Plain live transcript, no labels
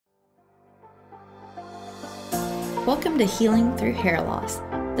Welcome to Healing Through Hair Loss,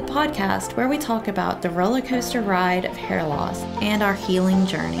 the podcast where we talk about the roller coaster ride of hair loss and our healing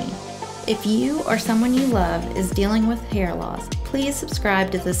journey. If you or someone you love is dealing with hair loss, please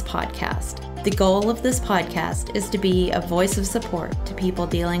subscribe to this podcast. The goal of this podcast is to be a voice of support to people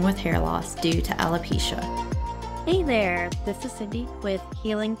dealing with hair loss due to alopecia. Hey there, this is Cindy with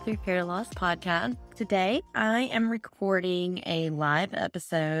Healing Through Hair Loss podcast. Today, I am recording a live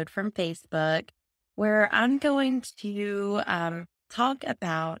episode from Facebook where I'm going to talk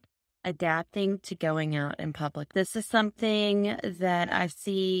about adapting to going out in public. This is something that I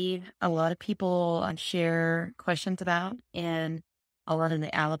see a lot of people share questions about in a lot of the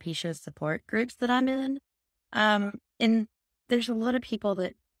alopecia support groups that I'm in. And there's a lot of people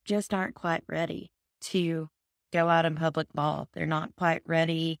that just aren't quite ready to go out in public bald. They're not quite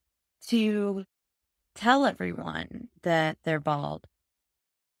ready to tell everyone that they're bald.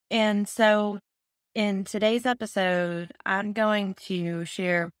 And so in today's episode, I'm going to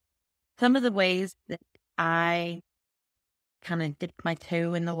share some of the ways that I kind of dipped my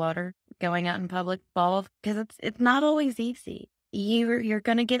toe in the water going out in public bald, because it's not always easy. You're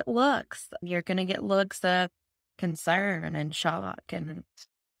going to get looks. You're going to get looks of concern and shock. And,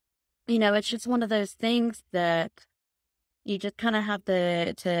 it's just one of those things that you just kind of have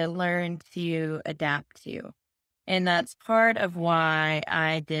to learn to adapt to. And that's part of why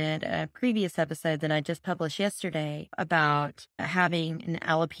I did a previous episode that I just published yesterday about having an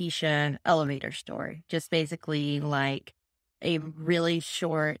alopecia elevator story. Just basically like a really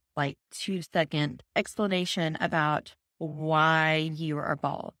short, 2-second explanation about why you are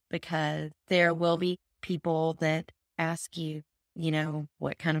bald. Because there will be people that ask you,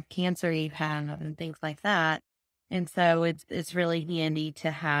 what kind of cancer you have and things like that. And so it's really handy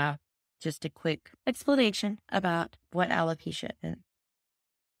to have just a quick explanation about what alopecia is.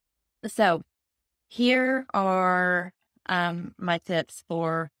 So here are my tips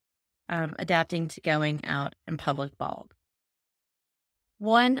for adapting to going out in public bald.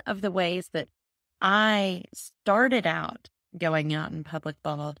 One of the ways that I started out going out in public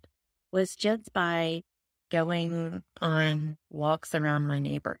bald was just by going on walks around my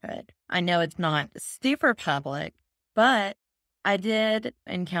neighborhood. I know it's not super public, but I did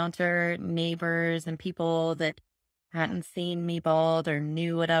encounter neighbors and people that hadn't seen me bald or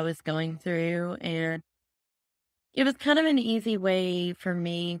knew what I was going through. And it was kind of an easy way for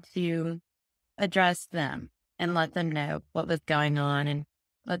me to address them and let them know what was going on and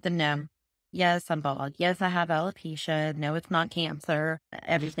let them know, yes, I'm bald. Yes, I have alopecia. No, it's not cancer.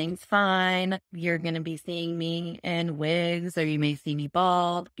 Everything's fine. You're going to be seeing me in wigs, or you may see me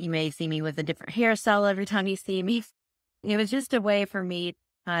bald. You may see me with a different hairstyle every time you see me. It was just a way for me to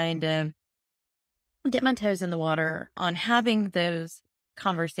kind of dip my toes in the water on having those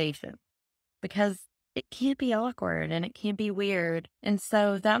conversations, because it can't be awkward and it can't be weird. And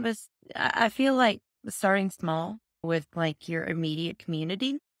so I feel like starting small with your immediate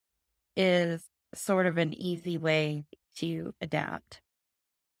community is sort of an easy way to adapt.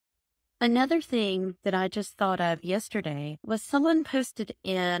 Another thing that I just thought of yesterday was someone posted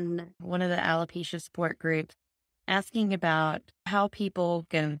in one of the alopecia support groups asking about how people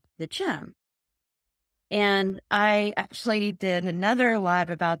go to the gym. And I actually did another live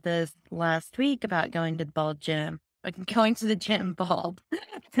about this last week about going to the gym bald.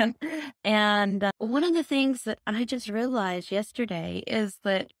 And one of the things that I just realized yesterday is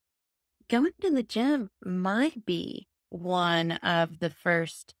that going to the gym might be one of the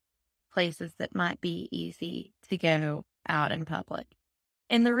first places that might be easy to go out in public.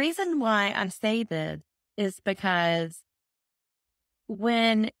 And the reason why I say this is because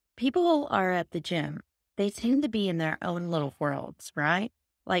when people are at the gym, they tend to be in their own little worlds, right?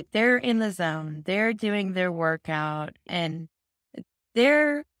 They're in the zone, they're doing their workout, and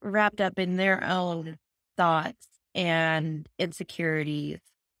they're wrapped up in their own thoughts and insecurities.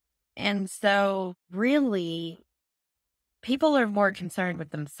 And so really, people are more concerned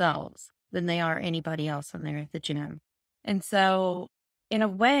with themselves than they are anybody else when they're at the gym. And so in a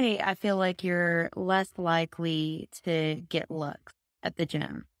way, I feel like you're less likely to get looks at the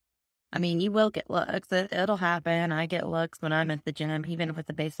gym. I mean, you will get looks. It'll happen. I get looks when I'm at the gym, even with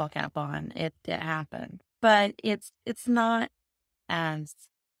the baseball cap on. It happens. But it's not as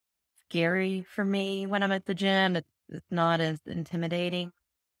scary for me when I'm at the gym. It's not as intimidating.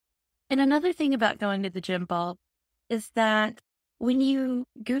 And another thing about going to the gym bald is that when you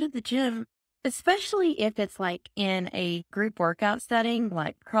go to the gym, especially if it's in a group workout setting,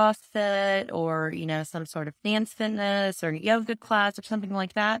 like CrossFit or, some sort of dance fitness or yoga class or something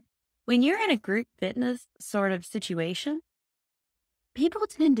like that, when you're in a group fitness sort of situation, people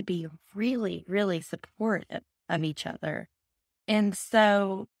tend to be really, really supportive of each other. And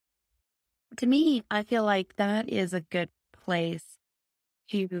so to me, I feel like that is a good place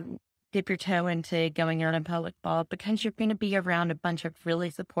to dip your toe into going out in public ball, because you're going to be around a bunch of really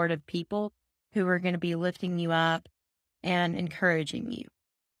supportive people who are going to be lifting you up and encouraging you.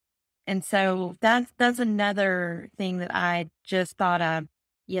 And so that's another thing that I just thought of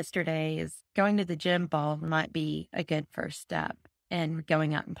yesterday, is going to the gym ball might be a good first step in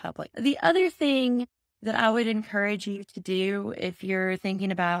going out in public. The other thing that I would encourage you to do if you're thinking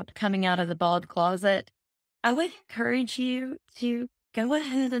about coming out of the bald closet, I would encourage you to go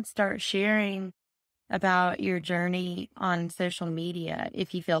ahead and start sharing about your journey on social media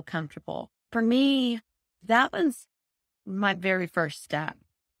if you feel comfortable. For me, that was my very first step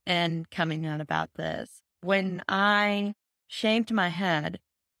in coming out about this. When I shaved my head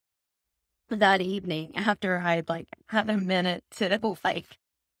that evening after I'd had a minute to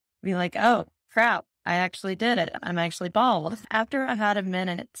be like, oh crap, I actually did it. I'm actually bald. After I had a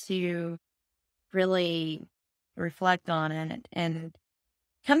minute to really reflect on it and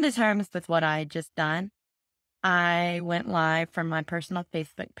come to terms with what I had just done, I went live from my personal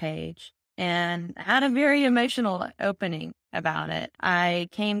Facebook page and had a very emotional opening about it. I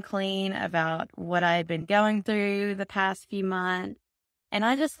came clean about what I had been going through the past few months. And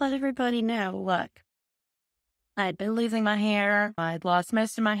I just let everybody know, look, I had been losing my hair. I'd lost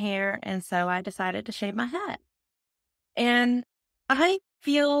most of my hair. And so I decided to shave my head. And I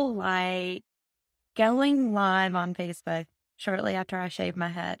feel like going live on Facebook shortly after I shaved my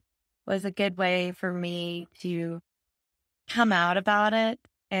head was a good way for me to come out about it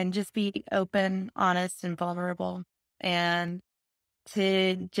and just be open, honest, and vulnerable, and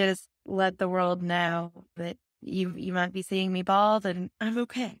to just let the world know that you might be seeing me bald, and I'm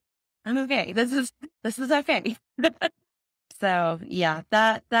okay. I'm okay. This is okay. So yeah,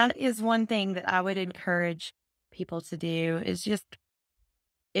 that is one thing that I would encourage people to do, is just,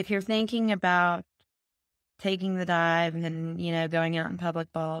 if you're thinking about taking the dive and, going out in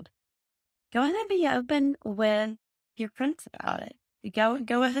public bald, go ahead and be open with your friends about it.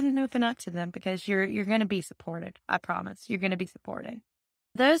 Go ahead and open up to them, because you're going to be supported. I promise you're going to be supported.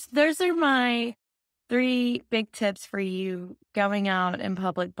 Those are my 3 big tips for you going out in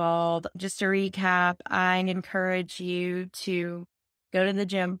public bald. Just to recap, I encourage you to go to the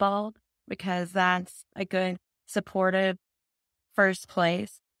gym bald, because that's a good supportive first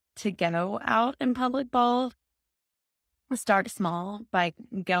place to go out in public bald. Start small by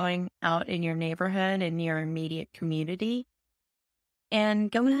going out in your neighborhood and your immediate community,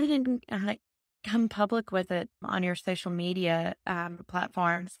 and go ahead and come public with it on your social media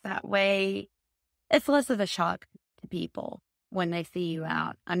platforms. That way, it's less of a shock to people when they see you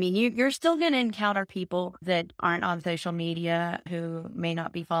out. I mean, you're still going to encounter people that aren't on social media, who may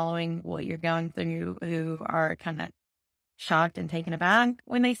not be following what you're going through, who are kind of shocked and taken aback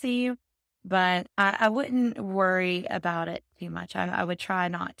when they see you. But I wouldn't worry about it too much. I would try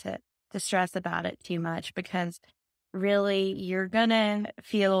not to stress about it too much, because really you're going to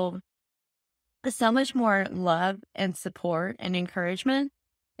feel so much more love and support and encouragement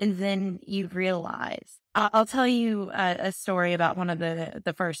than you realize. I'll tell you a story about one of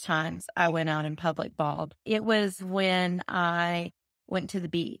the first times I went out in public bald. It was when I went to the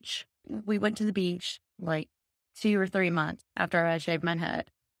beach. We went to the beach like 2 or 3 months after I shaved my head.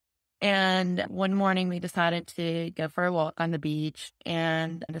 And one morning we decided to go for a walk on the beach,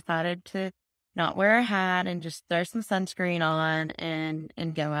 and decided to not wear a hat and just throw some sunscreen on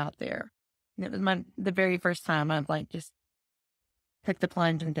and go out there. And it was the very first time I've just took the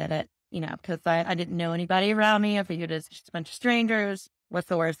plunge and did it, because I didn't know anybody around me. I figured it's just a bunch of strangers. What's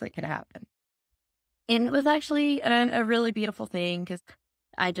the worst that could happen? And it was actually a really beautiful thing, because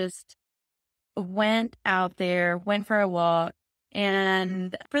I just went out there, went for a walk,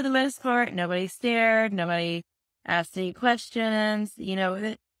 and for the most part, nobody stared, nobody asked any questions.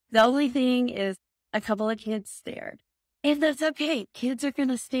 The only thing is a couple of kids stared. And that's okay. Kids are going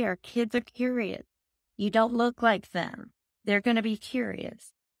to stare. Kids are curious. You don't look like them. They're going to be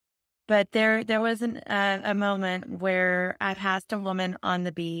curious. But there was a moment where I passed a woman on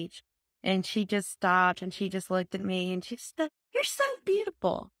the beach, and she just stopped and she just looked at me and she said, "You're so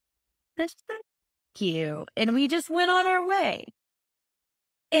beautiful. That's so cute." And we just went on our way.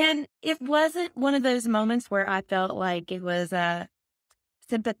 And it wasn't one of those moments where I felt like it was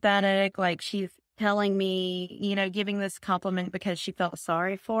sympathetic, like she's telling me, giving this compliment because she felt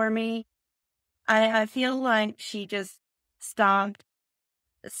sorry for me. I feel like she just stopped,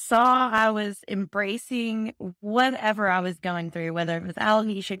 saw I was embracing whatever I was going through, whether it was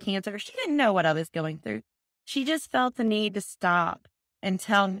alopecia, cancer. She didn't know what I was going through. She just felt the need to stop and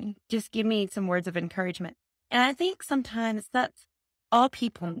tell me, just give me some words of encouragement. And I think sometimes that's all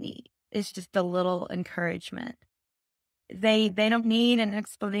people need is just a little encouragement. They don't need an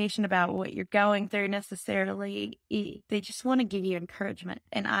explanation about what you're going through necessarily. They just want to give you encouragement.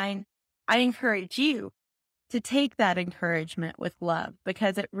 And I encourage you to take that encouragement with love,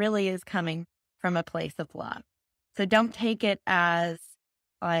 because it really is coming from a place of love. So don't take it as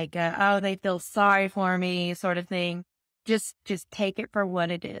like, oh, they feel sorry for me sort of thing. Just take it for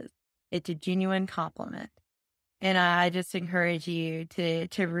what it is. It's a genuine compliment. And I just encourage you to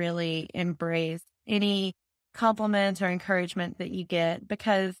really embrace any compliments or encouragement that you get,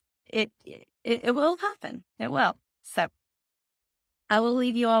 because it will happen. It will. So I will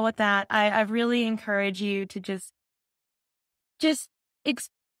leave you all with that. I really encourage you to just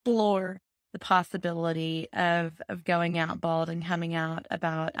explore the possibility of going out bald and coming out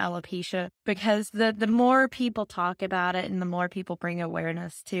about alopecia, because the more people talk about it and the more people bring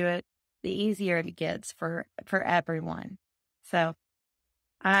awareness to it, the easier it gets for everyone. So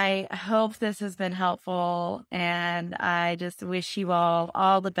I hope this has been helpful, and I just wish you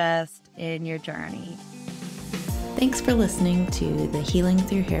all the best in your journey. Thanks for listening to the Healing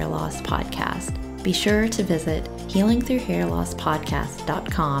Through Hair Loss podcast. Be sure to visit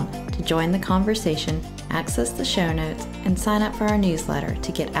healingthroughhairlosspodcast.com to join the conversation, access the show notes, and sign up for our newsletter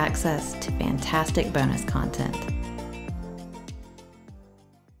to get access to fantastic bonus content.